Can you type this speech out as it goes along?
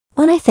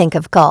When I think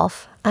of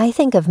golf, I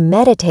think of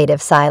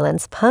meditative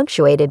silence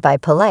punctuated by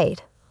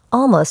polite,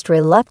 almost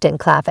reluctant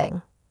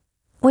clapping.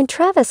 When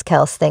Travis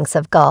Kelce thinks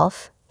of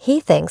golf,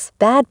 he thinks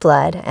bad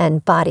blood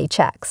and body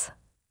checks.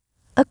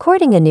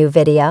 According to a new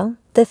video,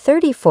 the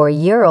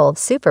 34-year-old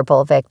Super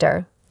Bowl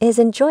victor is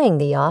enjoying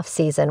the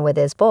off-season with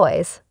his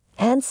boys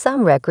and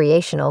some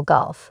recreational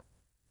golf.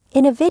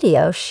 In a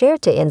video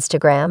shared to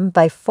Instagram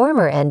by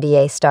former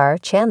NBA star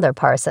Chandler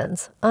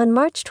Parsons on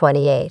March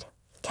 28,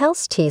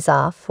 Kelce tees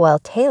off while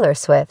Taylor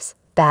Swift's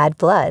Bad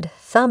Blood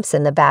thumps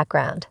in the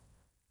background.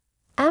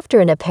 After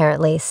an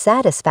apparently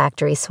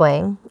satisfactory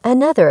swing,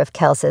 another of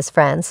Kelce's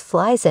friends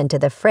flies into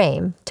the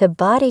frame to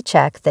body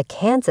check the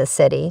Kansas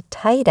City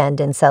tight end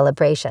in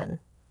celebration.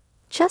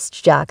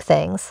 Just jock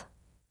things.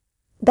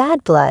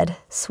 Bad Blood,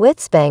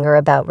 Swift's banger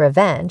about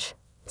revenge,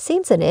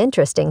 seems an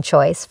interesting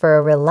choice for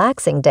a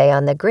relaxing day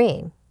on the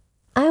green.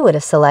 I would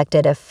have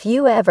selected a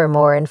few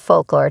Evermore and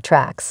Folklore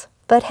tracks,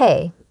 but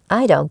hey,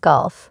 I don't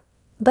golf.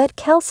 But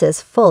Kelce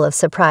is full of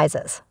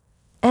surprises.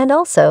 And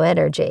also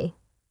energy.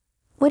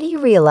 When he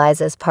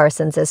realizes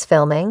Parsons is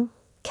filming,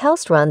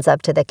 Kelce runs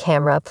up to the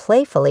camera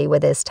playfully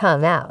with his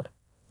tongue out,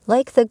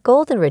 like the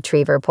golden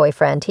retriever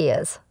boyfriend he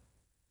is.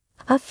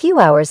 A few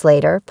hours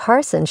later,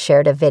 Parsons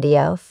shared a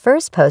video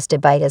first posted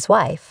by his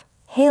wife,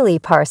 Haley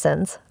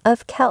Parsons,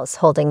 of Kelce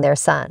holding their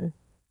son.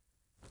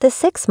 The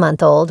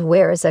 6-month-old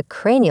wears a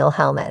cranial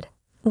helmet,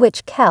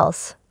 which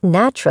Kelce,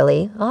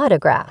 naturally,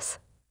 autographs.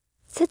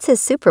 Since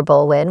his Super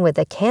Bowl win with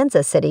the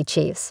Kansas City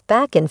Chiefs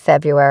back in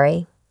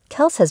February,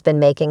 Kelce has been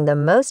making the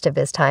most of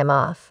his time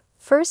off,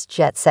 first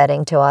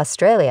jet-setting to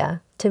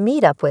Australia to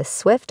meet up with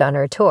Swift on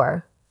her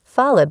tour,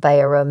 followed by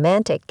a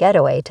romantic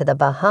getaway to the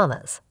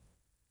Bahamas.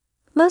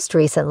 Most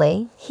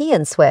recently, he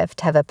and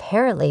Swift have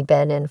apparently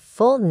been in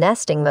full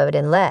nesting mode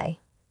in Leh,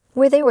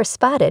 where they were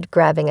spotted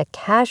grabbing a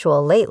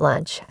casual late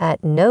lunch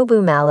at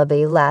Nobu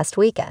Malibu last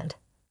weekend.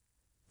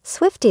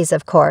 Swifties,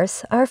 of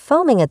course, are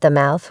foaming at the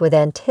mouth with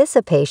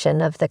anticipation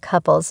of the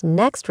couple's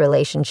next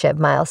relationship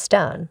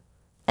milestone,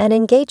 an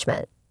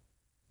engagement.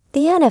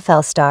 The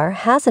NFL star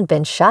hasn't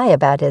been shy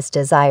about his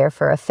desire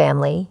for a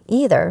family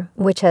either,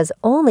 which has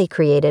only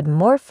created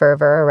more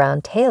fervor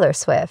around Taylor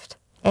Swift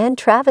and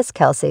Travis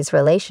Kelce's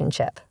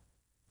relationship.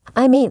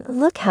 I mean,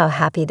 look how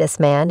happy this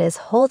man is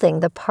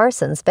holding the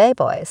Parsons Bay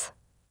Boys.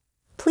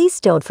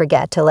 Please don't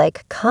forget to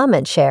like,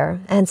 comment,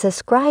 share, and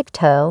subscribe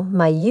to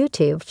my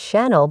YouTube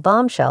channel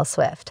Bombshell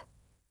Swift.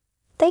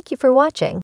 Thank you for watching.